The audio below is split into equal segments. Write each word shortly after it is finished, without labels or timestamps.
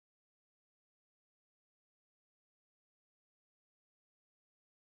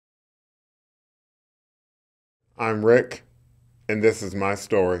I'm Rick, and this is my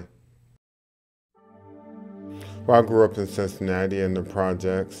story. Well, I grew up in Cincinnati in the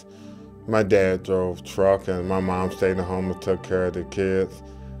projects. My dad drove truck, and my mom stayed at home and took care of the kids.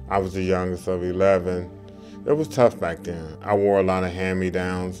 I was the youngest of 11. It was tough back then. I wore a lot of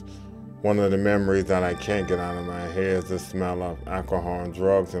hand-me-downs. One of the memories that I can't get out of my head is the smell of alcohol and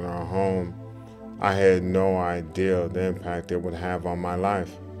drugs in our home. I had no idea the impact it would have on my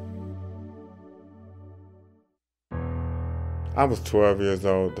life. I was 12 years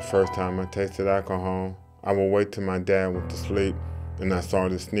old the first time I tasted alcohol. I would wait till my dad went to sleep, and I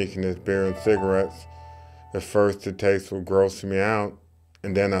started sneaking his beer and cigarettes. At first, the taste would gross me out,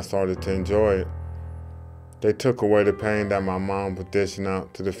 and then I started to enjoy it. They took away the pain that my mom was dishing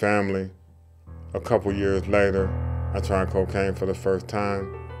out to the family. A couple years later, I tried cocaine for the first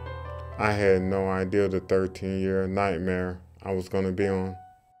time. I had no idea the 13-year nightmare I was going to be on.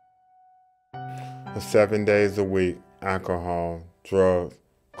 For 7 days a week, alcohol, drugs,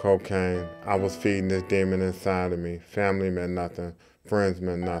 cocaine. I was feeding this demon inside of me. Family meant nothing. Friends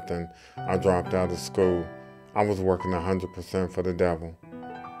meant nothing. I dropped out of school. I was working 100% for the devil.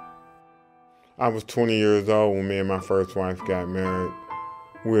 I was 20 years old when me and my first wife got married.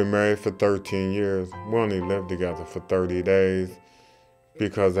 We were married for 13 years. We only lived together for 30 days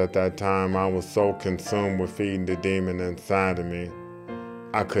because at that time I was so consumed with feeding the demon inside of me,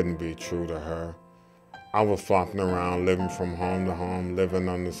 I couldn't be true to her. I was flopping around, living from home to home, living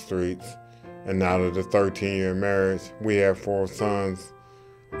on the streets. And out of the 13-year marriage, we had 4 sons.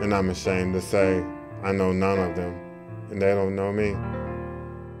 And I'm ashamed to say, I know none of them, and they don't know me.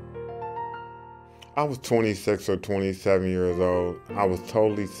 I was 26 or 27 years old. I was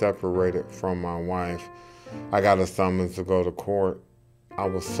totally separated from my wife. I got a summons to go to court. I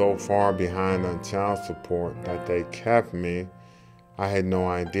was so far behind on child support that they kept me. I had no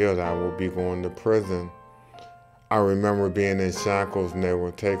idea that I would be going to prison. I remember being in shackles and they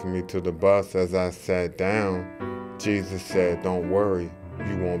were taking me to the bus. As I sat down, Jesus said, "Don't worry,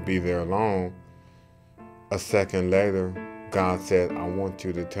 you won't be there long." A second later, God said, "I want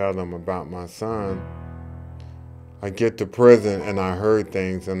you to tell them about my son." I get to prison and I heard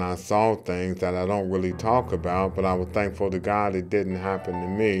things and I saw things that I don't really talk about, but I was thankful to God it didn't happen to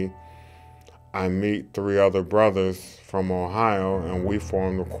me. I meet 3 other brothers from Ohio and we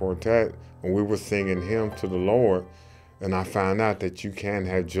formed a quartet and we were singing hymns to the Lord, and I found out that you can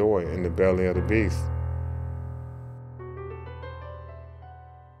have joy in the belly of the beast.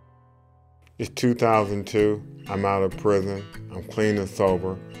 It's 2002. I'm out of prison. I'm clean and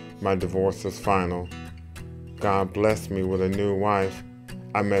sober. My divorce is final. God blessed me with a new wife.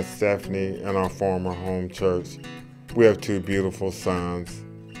 I met Stephanie in our former home church. We have 2 beautiful sons.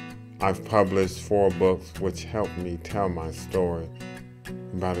 I've published 4 books which helped me tell my story.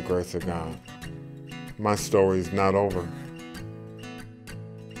 By the grace of God, my story is not over.